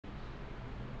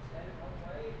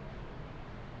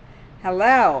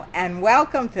Hello and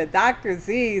welcome to Dr.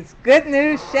 Z's Good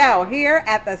News Show here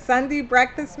at the Sunday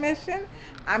Breakfast Mission.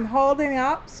 I'm holding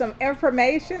up some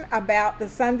information about the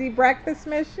Sunday Breakfast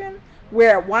Mission.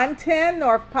 We're at 110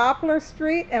 North Poplar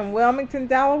Street in Wilmington,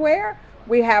 Delaware.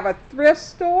 We have a thrift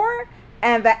store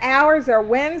and the hours are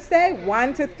Wednesday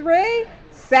 1 to 3,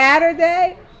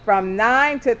 Saturday from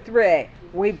 9 to 3.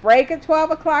 We break at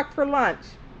 12 o'clock for lunch.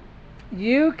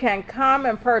 You can come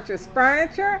and purchase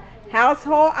furniture,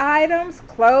 household items,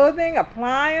 clothing,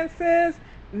 appliances,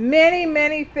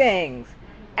 many things.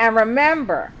 And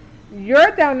remember,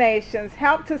 your donations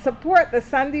help to support the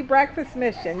Sunday Breakfast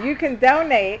Mission. You can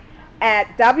donate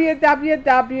at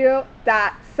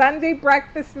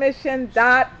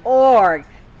www.sundaybreakfastmission.org.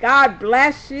 God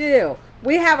bless you.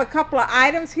 We have a couple of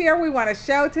items here we want to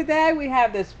show today. We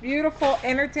have this beautiful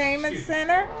entertainment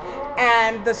center,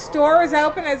 and the store is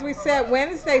open, as we said,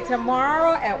 Wednesday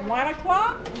tomorrow at 1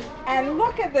 o'clock. And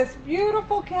look at this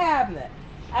beautiful cabinet.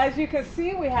 As you can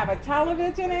see, we have a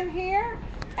television in here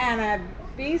and a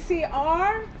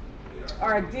VCR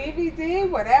or a DVD,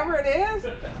 whatever it is.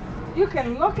 You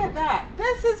can look at that.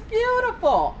 This is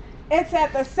beautiful. It's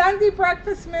at the Sunday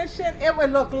Breakfast Mission. It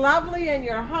would look lovely in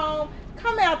your home.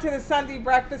 Come out to the Sunday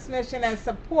Breakfast Mission and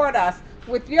support us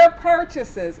with your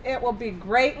purchases. It will be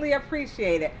greatly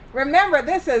appreciated. Remember,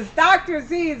 this is Dr.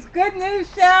 Z's Good News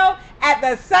Show at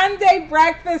the Sunday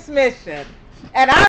Breakfast Mission. And